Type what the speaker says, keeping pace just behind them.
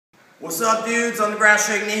What's up, dudes? Underground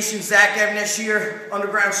Strength Nation, Zach Evanish here,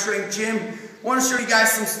 Underground Strength Gym. Want to show you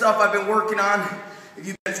guys some stuff I've been working on. If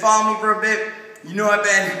you've been following me for a bit, you know I've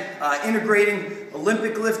been integrating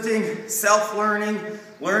Olympic lifting, self-learning,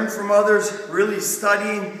 learning from others, really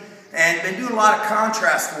studying, and been doing a lot of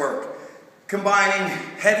contrast work, combining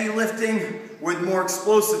heavy lifting with more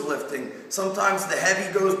explosive lifting. Sometimes the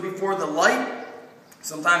heavy goes before the light,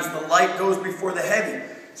 sometimes the light goes before the heavy.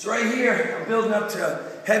 So right here, I'm building up to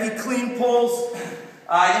heavy clean pulls.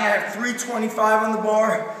 I have 325 on the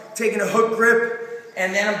bar, taking a hook grip,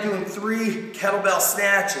 and then I'm doing 3 kettlebell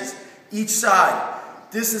snatches each side.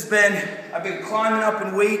 I've been climbing up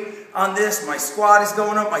in weight on this. My squat is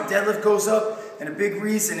going up, my deadlift goes up, and a big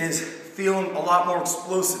reason is feeling a lot more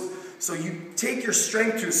explosive. So you take your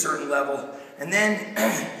strength to a certain level, and then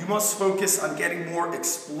you must focus on getting more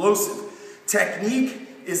explosive. Technique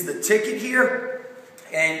is the ticket here.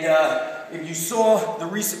 And if you saw the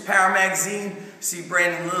recent Power magazine, see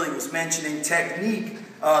Brandon Lilly was mentioning technique.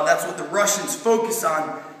 That's what the Russians focus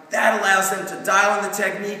on. That allows them to dial in the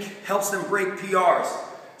technique, helps them break PRs.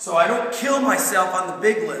 So I don't kill myself on the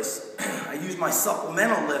big lifts. I use my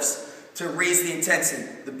supplemental lifts to raise the intensity.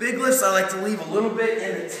 The big lifts I like to leave a little bit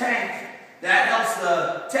in the tank. That helps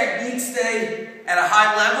the technique stay at a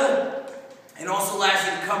high level and also allows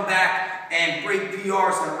you to come back and break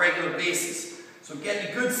PRs on a regular basis. So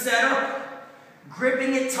getting a good setup,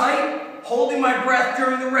 gripping it tight, holding my breath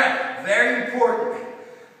during the rep. Very important.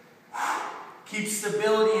 Keep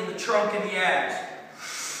stability in the trunk and the abs.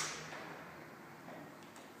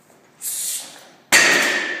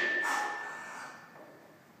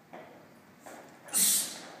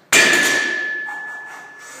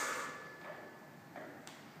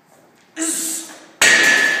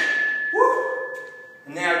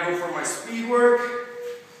 And now I go for my speed work.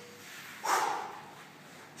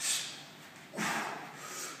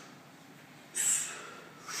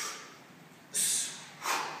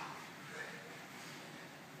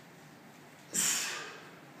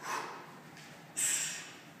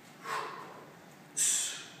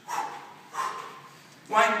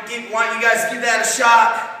 Want you guys to give that a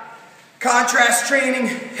shot. Contrast training,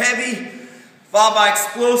 heavy, followed by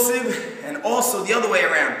explosive, and also the other way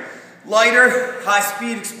around. Lighter, high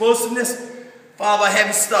speed explosiveness, followed by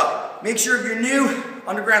heavy stuff. Make sure if you're new,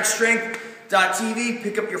 undergroundstrength.tv,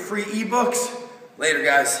 pick up your free ebooks. Later,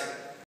 guys.